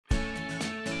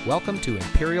Welcome to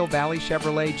Imperial Valley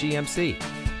Chevrolet GMC,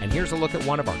 and here's a look at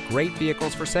one of our great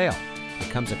vehicles for sale. It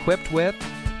comes equipped with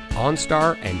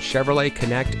OnStar and Chevrolet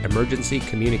Connect emergency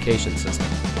communication system,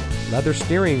 leather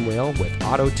steering wheel with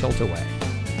auto tilt-away,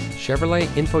 Chevrolet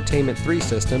Infotainment 3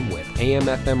 system with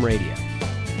AM/FM radio,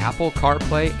 Apple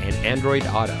CarPlay and Android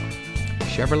Auto,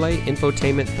 Chevrolet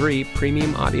Infotainment 3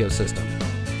 premium audio system,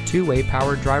 two-way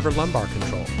power driver lumbar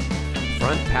control,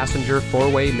 front passenger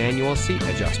four-way manual seat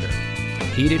adjuster,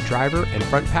 heated driver and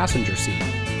front passenger seat,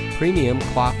 premium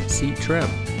cloth seat trim,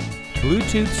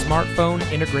 Bluetooth smartphone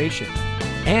integration,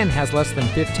 and has less than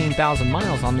 15,000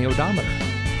 miles on the odometer.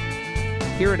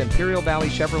 Here at Imperial Valley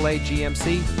Chevrolet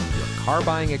GMC, your car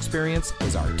buying experience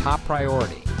is our top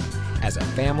priority. As a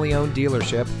family-owned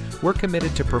dealership, we're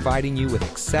committed to providing you with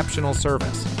exceptional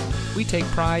service. We take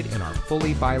pride in our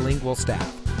fully bilingual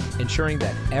staff, ensuring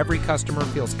that every customer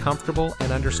feels comfortable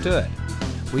and understood.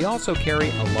 We also carry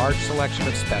a large selection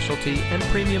of specialty and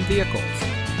premium vehicles.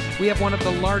 We have one of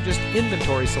the largest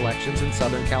inventory selections in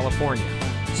Southern California.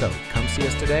 So come see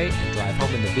us today and drive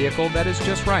home in the vehicle that is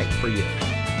just right for you.